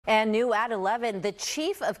And new at 11, the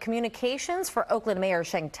chief of communications for Oakland Mayor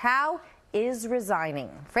Sheng Thao is resigning.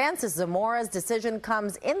 Francis Zamora's decision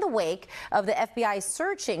comes in the wake of the FBI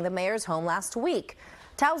searching the mayor's home last week.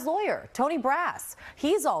 Thao's lawyer, Tony Brass,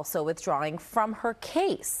 he's also withdrawing from her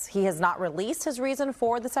case. He has not released his reason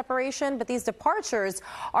for the separation, but these departures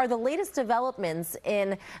are the latest developments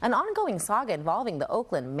in an ongoing saga involving the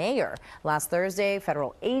Oakland mayor. Last Thursday,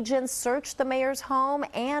 federal agents searched the mayor's home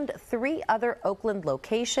and 3 other Oakland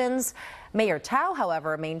locations. Mayor Thao,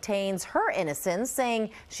 however, maintains her innocence,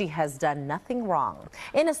 saying she has done nothing wrong.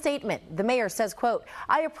 In a statement, the mayor says, quote,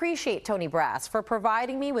 "I appreciate Tony Brass for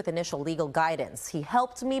providing me with initial legal guidance. He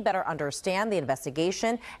helped me better understand the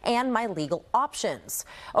investigation and my legal options.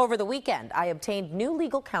 Over the weekend, I obtained new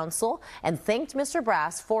legal counsel and thanked Mr.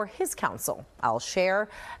 Brass for his counsel. I'll share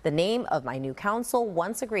the name of my new counsel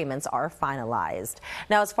once agreements are finalized."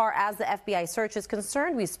 Now, as far as the FBI search is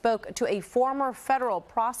concerned, we spoke to a former federal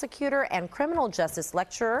prosecutor and criminal justice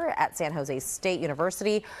lecturer at San Jose State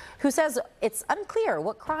University who says it's unclear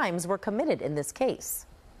what crimes were committed in this case.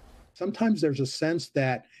 Sometimes there's a sense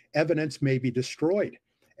that evidence may be destroyed.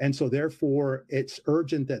 And so therefore, it's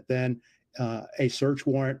urgent that then a search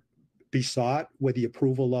warrant be sought with the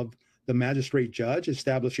approval of the magistrate judge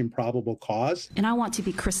establishing probable cause. And I want to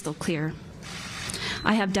be crystal clear.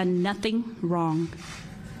 I have done nothing wrong.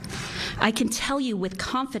 I can tell you with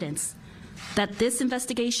confidence that this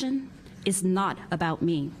investigation is not about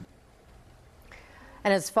me.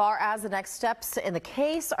 And as far as the next steps in the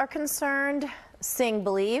case are concerned, Singh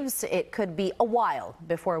believes it could be a while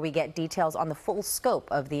before we get details on the full scope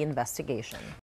of the investigation.